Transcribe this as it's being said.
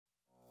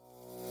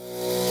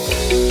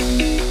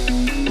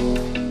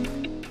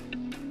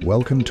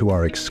Welcome to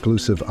our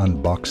exclusive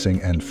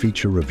unboxing and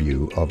feature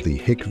review of the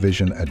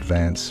Hikvision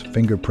Advanced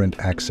Fingerprint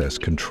Access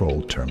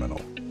Control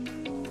Terminal.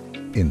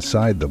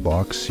 Inside the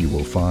box you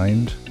will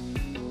find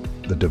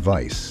the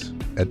device,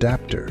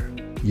 adapter,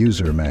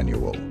 user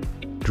manual,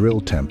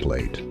 drill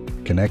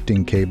template,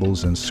 connecting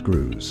cables and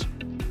screws.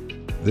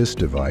 This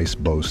device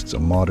boasts a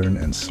modern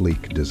and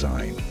sleek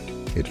design.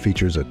 It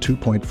features a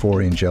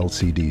 2.4-inch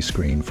LCD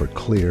screen for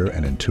clear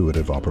and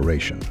intuitive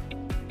operation.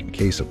 In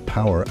case of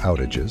power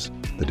outages,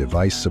 the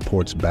device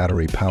supports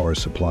battery power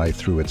supply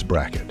through its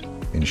bracket,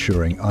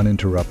 ensuring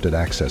uninterrupted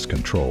access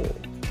control.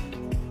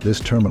 This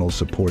terminal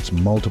supports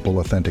multiple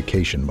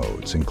authentication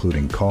modes,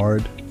 including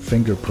card,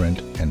 fingerprint,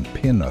 and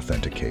PIN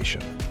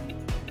authentication.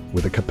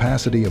 With a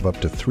capacity of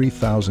up to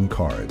 3,000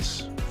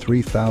 cards,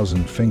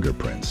 3,000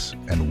 fingerprints,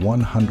 and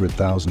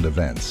 100,000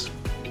 events,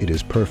 it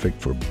is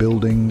perfect for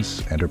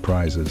buildings,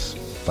 enterprises,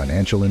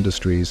 financial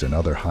industries, and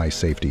other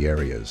high-safety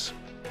areas.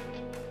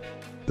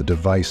 The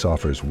device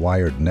offers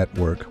wired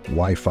network,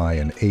 Wi-Fi,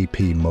 and AP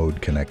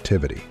mode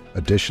connectivity.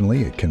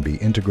 Additionally, it can be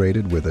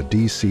integrated with a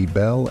DC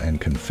bell and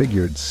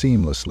configured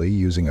seamlessly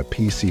using a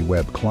PC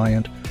web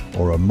client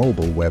or a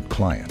mobile web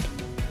client.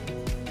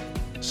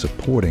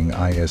 Supporting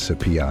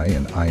ISAPI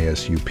and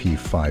ISUP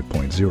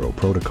 5.0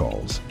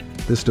 protocols,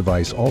 this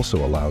device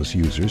also allows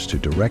users to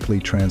directly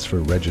transfer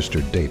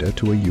registered data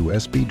to a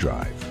USB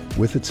drive.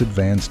 With its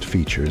advanced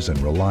features and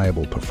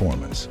reliable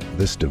performance,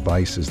 this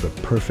device is the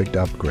perfect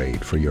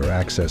upgrade for your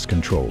access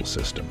control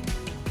system.